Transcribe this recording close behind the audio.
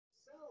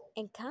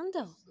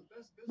Encanto,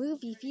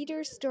 movie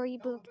theater,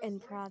 storybook,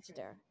 and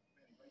projector.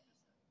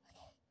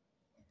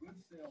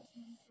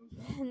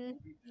 Then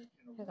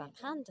we got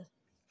Encanto.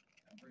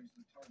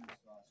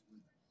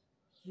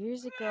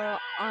 Years ago,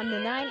 on the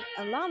night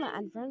Alama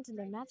and Brenton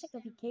the Magical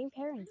became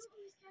parents,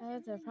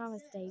 they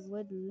promised they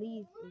would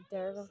leave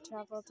their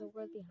travel to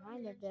work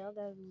behind and build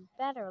a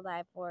better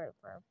life for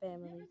our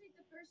family.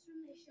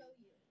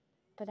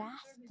 But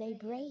as they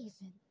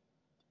braved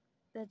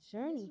the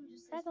journey,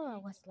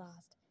 Gretel was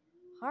lost,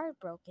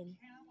 heartbroken.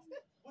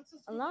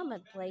 Alama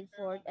played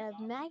for it a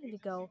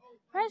Magnigo.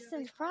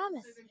 Preston's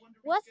promise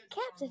was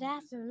kept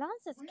as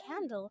Alonso's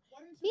candle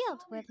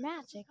filled with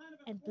magic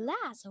and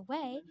blast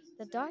away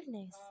the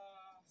darkness.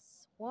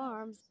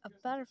 Swarms of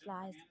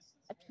butterflies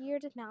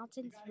appeared,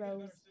 mountains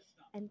rose,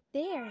 and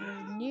there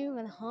the new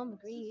and home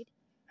agreed.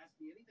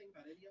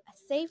 A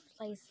safe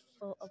place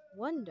full of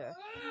wonder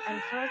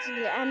and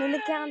fortunately and in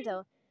the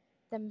candle.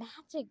 The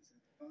magic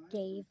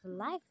gave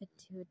life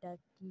to the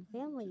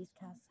family's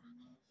casa.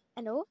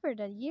 And over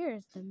the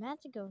years, the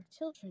magical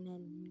children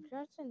and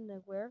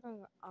children were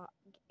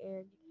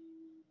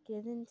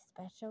given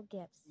special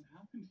gifts.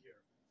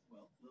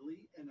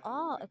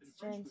 All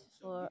exchanged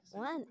for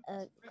one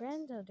a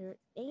granddaughter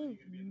named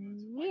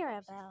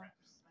Mirabelle.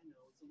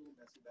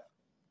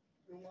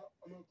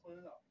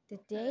 The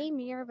day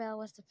Mirabelle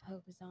was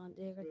supposed on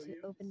there to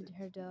open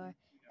her door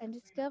and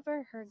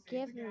discover her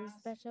given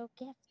special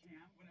gift.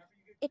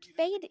 It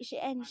faded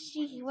and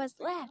she was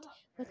left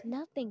with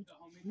nothing,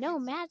 no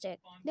magic,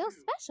 no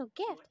special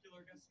gift,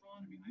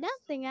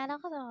 nothing at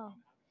all.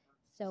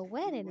 So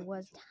when it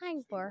was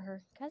time for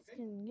her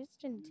cousin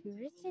Houston to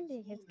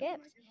receive his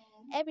gift,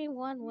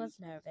 everyone was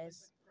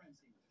nervous.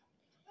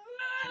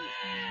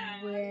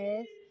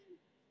 With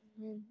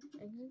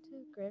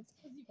gripped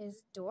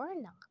his door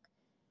knock,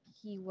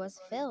 he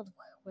was filled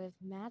with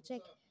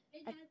magic.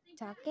 A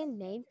token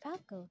named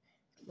Paco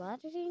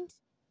fluttered in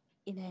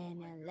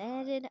and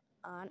landed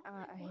on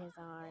his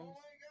arms.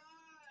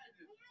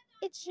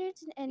 It should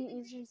and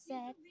it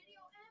said,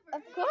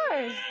 "Of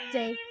course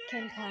they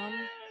can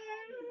come."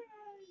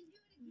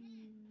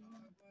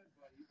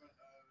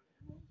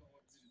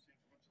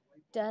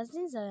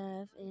 Dozens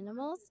of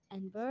animals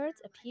and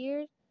birds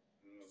appeared,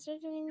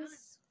 certain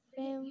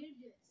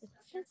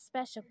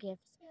special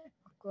gifts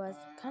was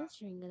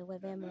conjuring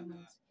with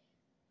animals.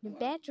 The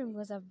bedroom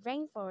was a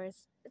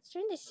rainforest. The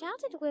stranger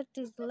shouted with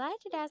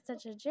delight as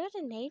such a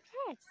children ate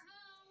birds.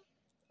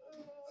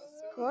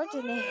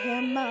 Coordinated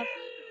him up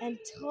and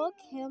took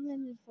him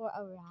in for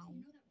a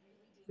ride,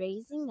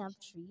 raising up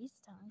trees,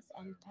 stumps,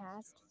 and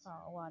past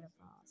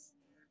waterfalls.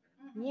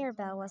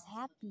 Mirabelle was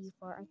happy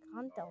for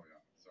Encanto,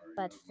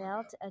 but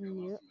felt a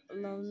new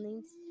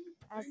loneliness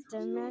as the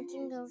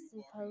Nightingales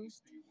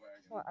posed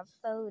for a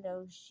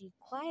photo she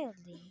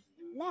quietly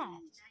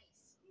left.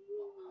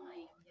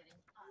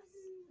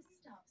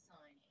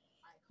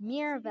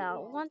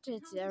 Mirabelle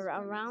wanted to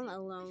around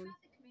alone,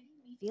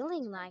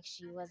 feeling like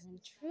she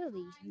wasn't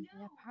truly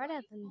a part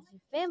of the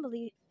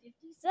family.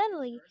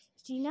 Suddenly,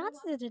 she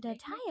noticed the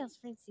tiles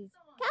Francis.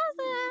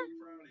 Casa!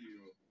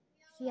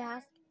 She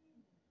asked,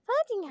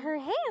 putting her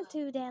hand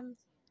to them.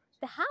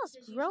 The house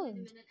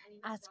groaned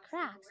as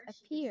cracks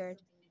appeared,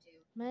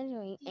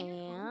 measuring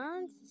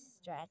and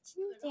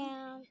stretching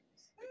down.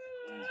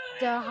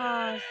 The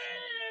house.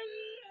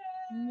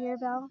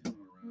 Mirabelle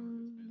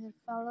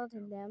followed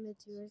them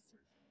into her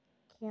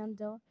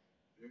candle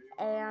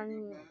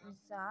and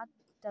saw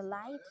the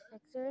light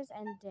fixtures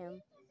and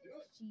dim.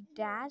 She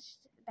dashed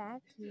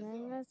back to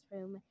Nana's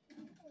room,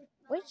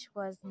 which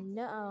was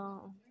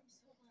now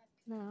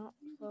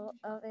full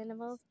of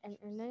animals and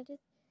noted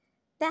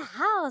the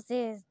house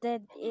is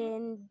dead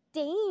in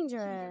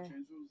danger.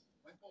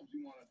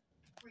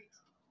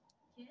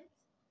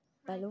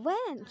 But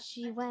when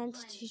she went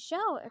to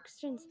show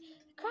extras,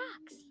 the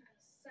cracks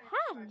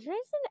had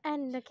risen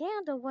and the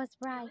candle was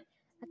bright.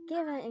 A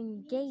given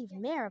and gave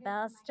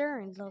Maribel a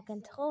stern look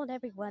and told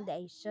everyone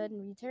they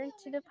shouldn't return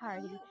to the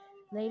party.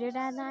 Later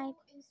that night,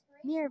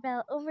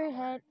 Mirabelle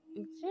overheard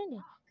Trinity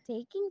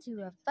taking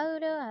to a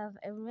photo of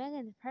a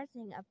random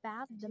person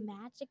about the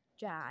magic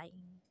drawing.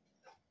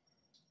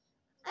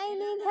 I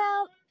need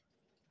help.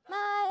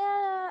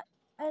 My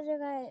other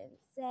guy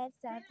said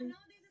sadly,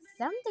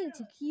 something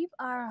to keep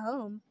our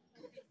home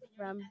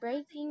from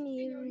breaking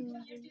in.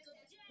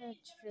 The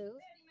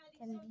truth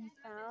can be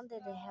found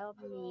and help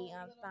me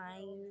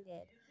find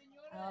it.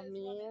 Help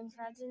me in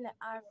finding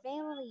our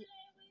family.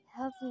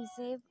 Help me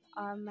save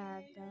our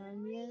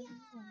Magnolia.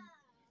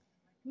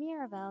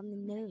 Mirabelle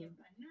knew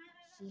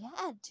she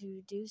had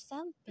to do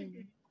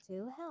something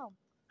to help.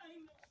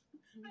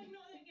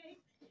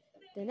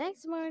 The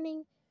next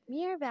morning,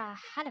 Mirabelle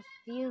had a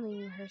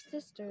feeling her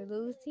sister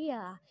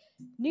Lucia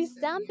knew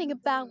something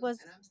about what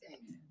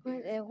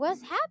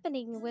was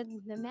happening with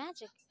the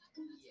magic.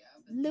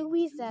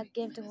 Louisa's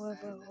gift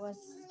was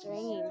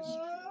strange,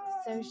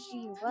 so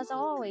she was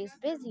always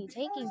busy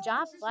taking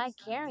jobs like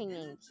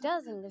carrying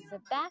dozens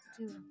of back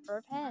to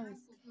her pens.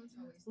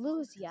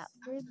 Lucia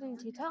refusing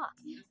to talk,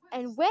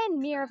 and when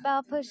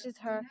Mirabelle pushes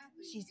her,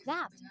 she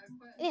snapped.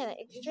 In an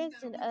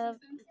extension of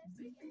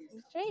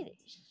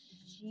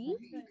she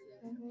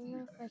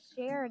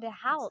shared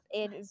how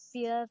it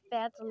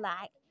felt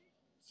like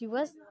she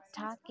was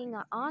talking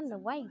on the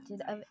way to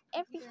of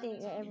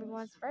everything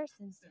everyone's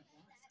persons.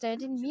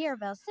 Studying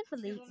Mirabelle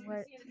simply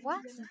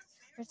watches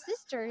her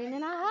sister in a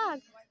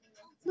hug.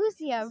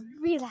 Lucia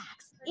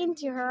relaxed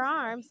into her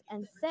arms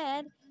and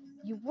said,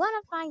 "You want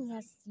to find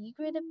a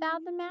secret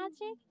about the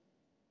magic?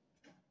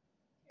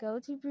 Go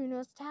to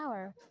Bruno's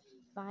tower.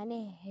 Find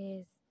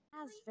his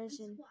past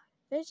vision."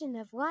 Vision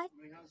of what?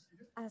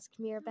 Asked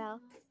Mirabelle.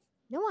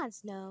 No one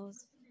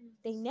knows.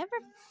 They never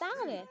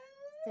found it,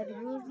 said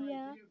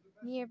Lucia.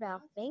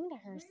 Mirabelle thanked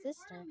her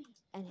sister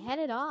and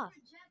headed off.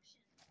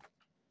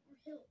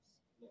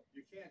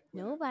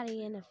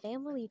 Nobody in the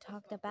family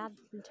talked about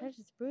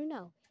Turtis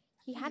Bruno.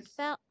 He had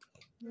fell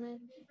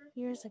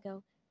years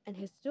ago, and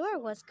his door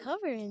was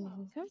covered in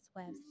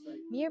cobwebs.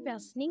 Mirabelle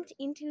sneaked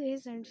into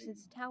his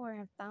entrance tower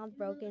and found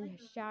broken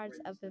shards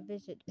of the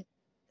vision.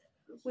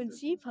 When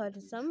she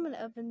put some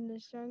of the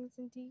shards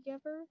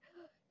together,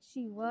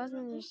 she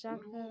wasn't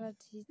shocked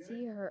to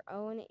see her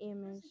own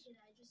image.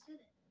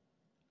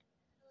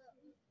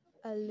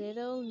 A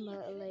little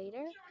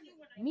later,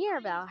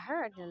 Mirabelle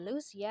heard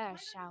Lucia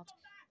shout,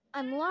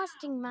 "I'm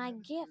losing my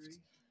gift!"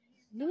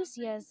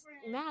 Lucia's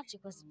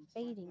magic was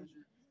fading.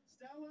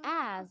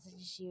 As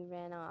she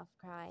ran off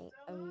crying,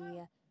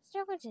 Amelia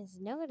struggled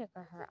noted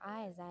her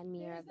eyes at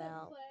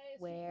Mirabelle.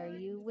 "Were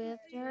you with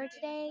her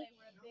today?"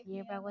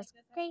 Mirabelle was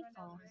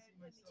grateful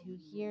to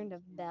hear the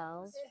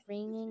bells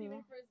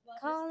ringing,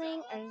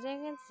 calling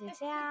her to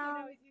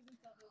town.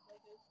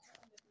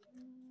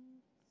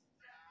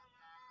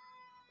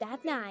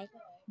 That night,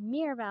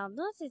 Mirabelle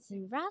noticed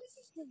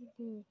rats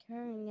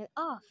carrying it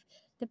off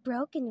the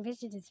broken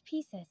vision's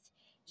pieces.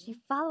 She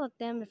followed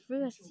them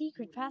through a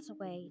secret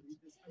passageway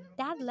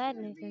that led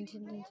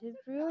into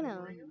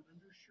Bruno.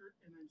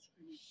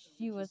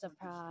 She was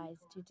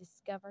surprised to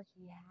discover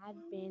he had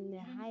been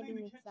hiding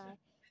inside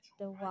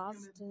the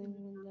walls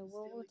the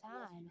whole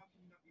time.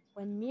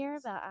 When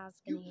Mirabelle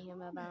asked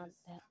him about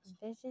the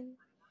vision,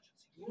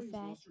 he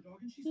said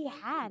he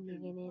had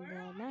even in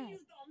the night.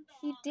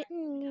 He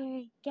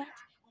didn't get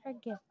her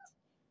gift,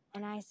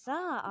 and I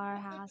saw our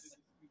house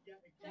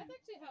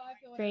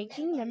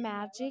breaking the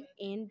magic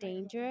in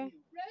danger.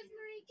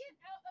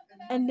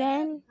 And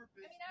then,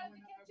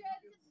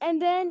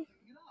 and then,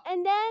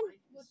 and then,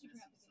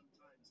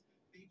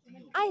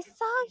 I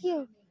saw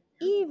you.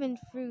 Even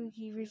through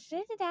he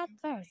resisted at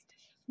first,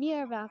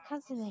 Mirabelle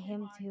counseled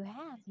him to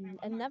have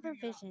another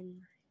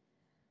vision.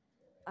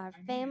 Our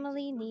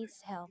family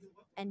needs help,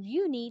 and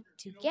you need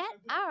to get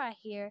out of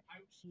here,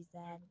 she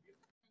said.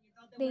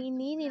 They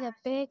needed a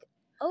big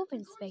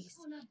open space,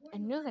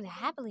 and you're gonna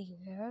happily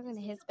work in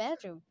his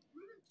bedroom.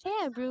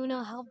 There,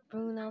 Bruno helped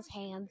Bruno's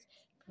hands,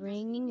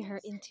 bringing her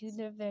into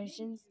the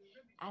visions.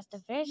 As the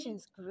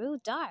visions grew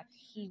dark,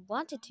 he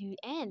wanted to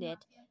end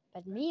it,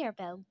 but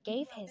Mirabelle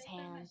gave his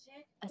hand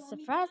a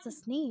surprise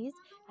sneeze.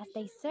 As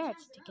they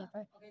searched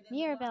together,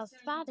 Mirabelle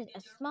spotted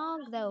a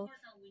small glow.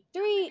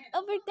 "Three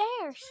over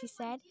there," she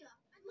said,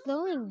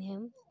 glowing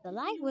him. The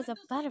light was a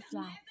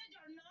butterfly.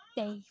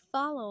 They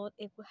followed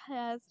it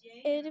as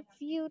it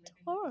flew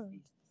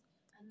toward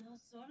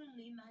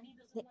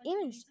the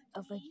image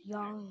of a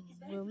young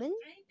woman.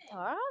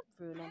 Tara,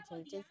 Bruno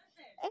changes.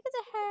 Look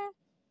at her,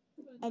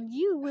 and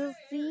you will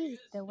see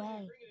the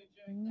way.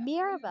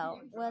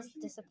 Mirabelle was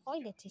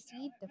disappointed to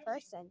see the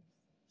person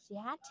she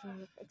had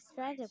to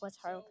express it was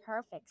her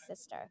perfect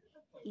sister,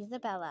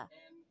 Isabella,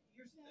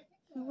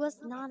 who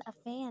was not a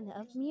fan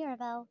of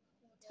Mirabelle.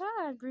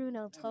 Tara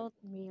Bruno told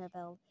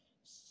Mirabelle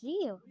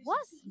she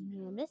was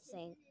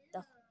missing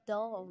the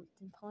dull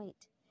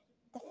point.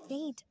 The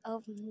fate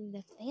of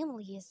the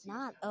family is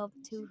not up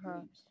to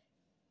her.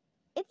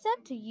 It's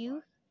up to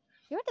you.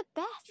 You're the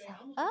best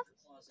of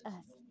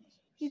us.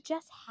 You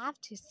just have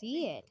to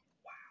see it.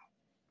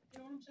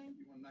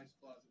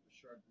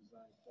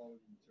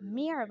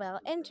 Mirabelle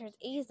entered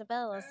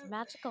Isabella's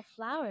magical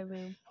flower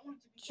room,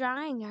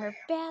 trying her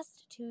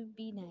best to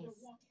be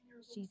nice.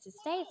 She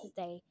stayed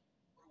today.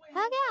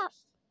 "Hug out.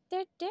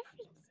 They're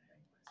different.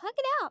 Hug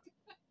it out,"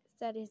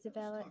 said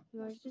Isabella.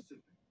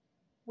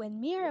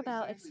 When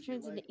Mirabelle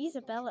accused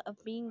Isabella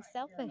of being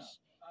selfish,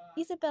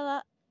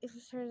 Isabella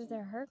asserted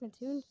that her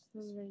cartoon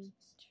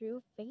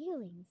true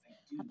feelings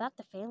about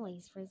the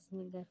families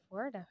reasoning that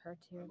word her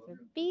to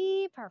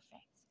be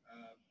perfect.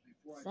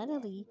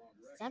 Suddenly,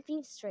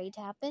 something strange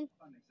happened.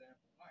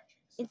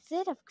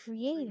 Instead of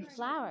creating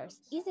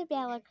flowers,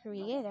 Isabella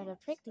created a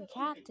prickly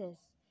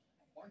cactus.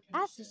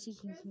 As she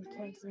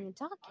continued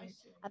talking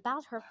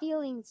about her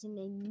feelings in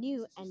a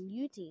new and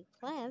unique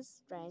plant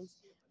strands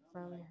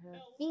from her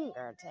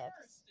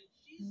fingertips,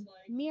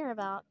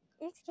 Mirabelle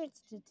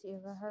expected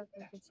her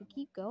to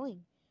keep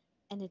going,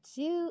 and the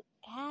two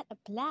had a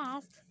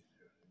blast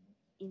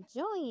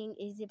enjoying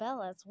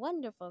Isabella's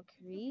wonderful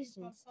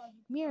creations.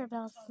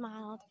 Mirabelle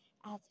smiled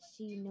as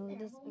she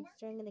noticed a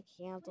string of the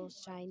candle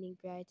shining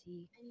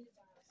brightly.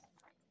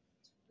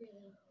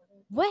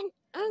 When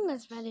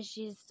Ernest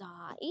she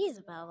saw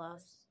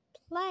Isabella's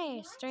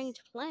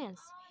strange plans,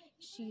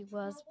 she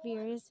was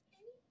furious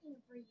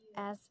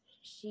as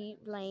she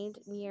blamed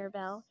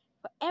Mirabelle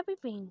for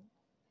everything.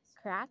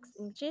 Cracks,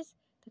 inches,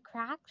 the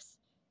cracks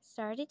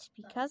started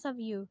because of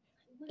you.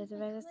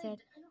 Isabella said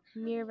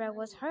Mirabelle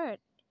was hurt,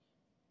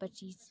 but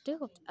she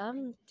stood up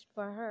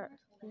for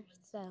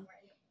herself.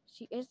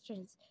 She is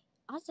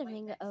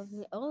assuming of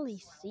the only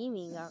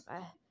seeming of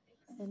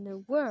and the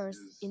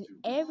worst in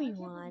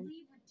everyone.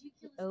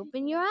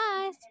 Open your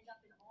eyes.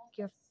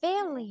 Your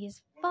family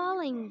is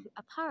falling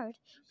apart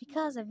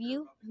because of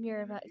you,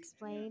 Mirabelle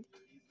explained.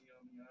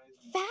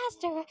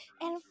 Faster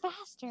and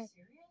faster.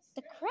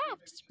 The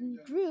cracks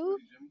grew.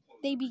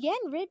 They began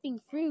ripping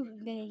through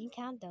the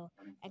encanto,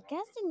 and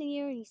Gaston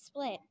nearly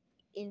split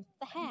in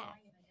half.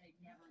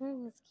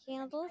 Hermes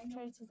candles,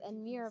 Princess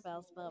and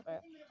Mirabelle's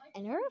lover,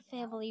 and her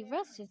family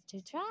rushes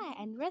to try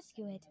and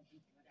rescue it.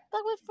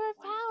 But with their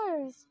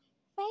powers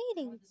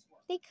fading,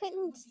 they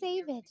couldn't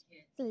save it.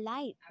 The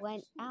light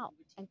went out,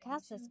 and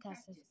Cassis,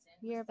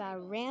 Mirabelle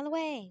ran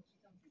away.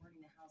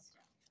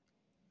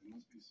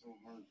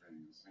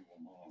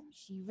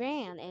 She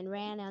ran and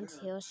ran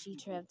until she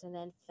tripped and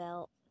then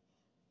fell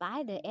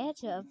by the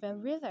edge of the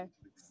river,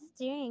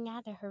 staring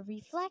at her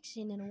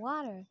reflection in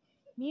water.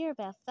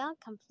 Mirabelle felt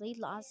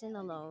completely lost and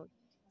alone.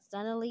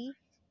 Suddenly,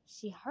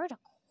 she heard a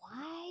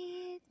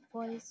quiet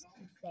voice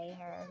say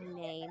her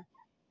name.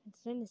 And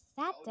soon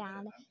sat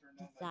down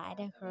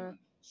beside her.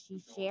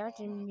 She shared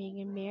in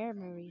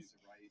memories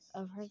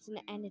of hers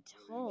and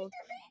told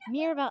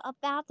Mirabelle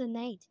about the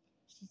night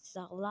she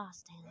saw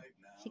lost him.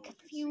 She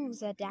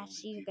confused that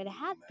she could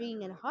have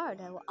been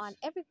hard on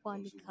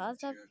everyone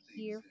because of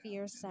her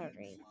fear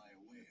surgery,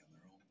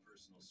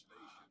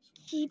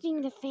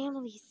 keeping the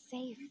family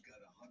safe.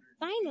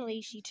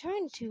 Finally, she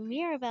turned to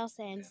Mirabelle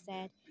and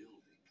said,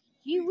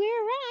 "You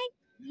were right.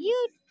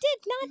 You did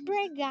not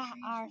break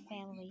our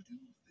family.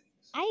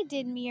 I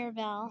did,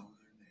 Mirabelle."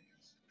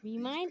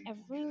 Remind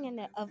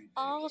everyone of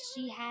all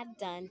she had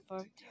done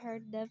for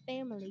the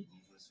family.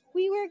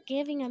 We were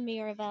giving a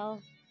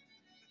Mirabelle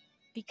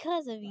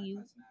because of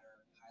you.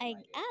 I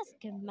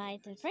asked my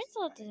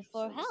principal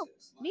for help,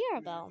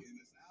 Mirabelle.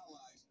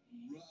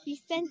 He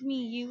sent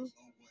me you,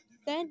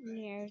 sent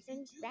nurse,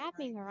 and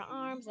wrapping her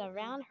arms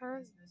around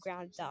her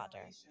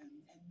granddaughter.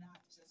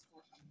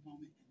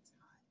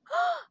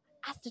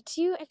 As the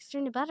two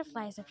external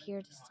butterflies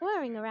appeared,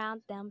 swirling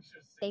around them,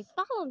 they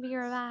followed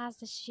Mirabelle as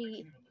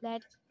she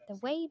led the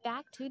way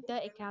back to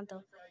the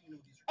encanto.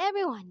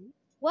 Everyone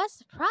was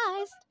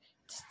surprised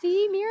to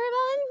see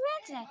Mirabelle and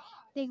Greta.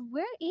 They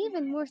were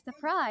even more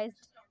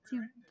surprised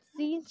to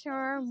see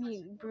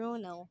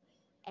Bruno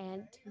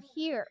and to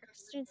hear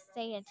Christian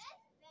say it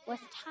was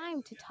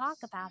time to talk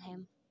about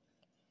him.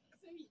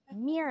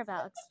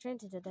 Mirabelle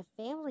extended the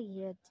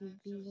family to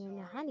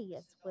be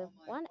honeyest with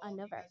one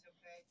another,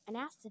 and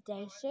as the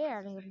day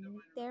shared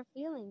their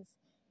feelings,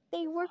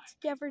 they worked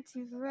together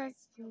to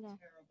rescue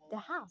the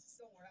house.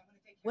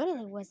 When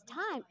it was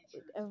time,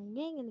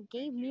 Reagan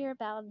gave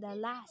Mirabelle the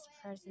last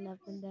person up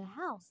in the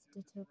house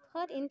to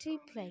put into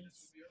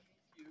place.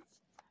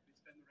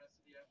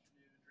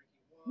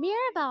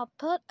 Mirabelle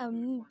put a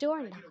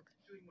door knock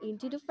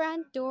into the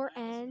front door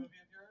and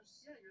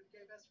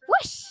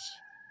whoosh!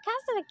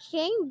 Castle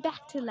came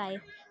back to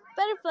life.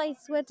 Butterflies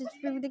sweated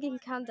through the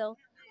candle.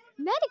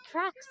 Many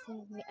cracks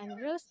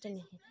and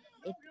roasting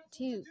it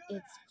to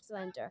its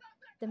splendor.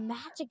 The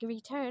magic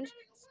returned,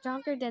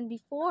 stronger than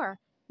before.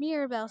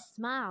 Mirabelle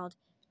smiled,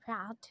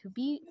 proud to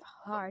be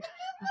part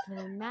of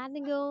the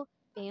magical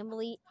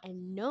family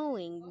and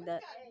knowing the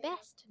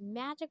best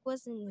magic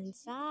was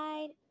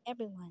inside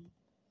everyone.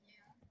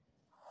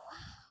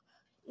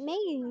 Wow,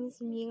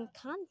 amazing me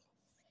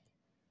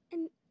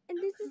and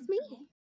this is me.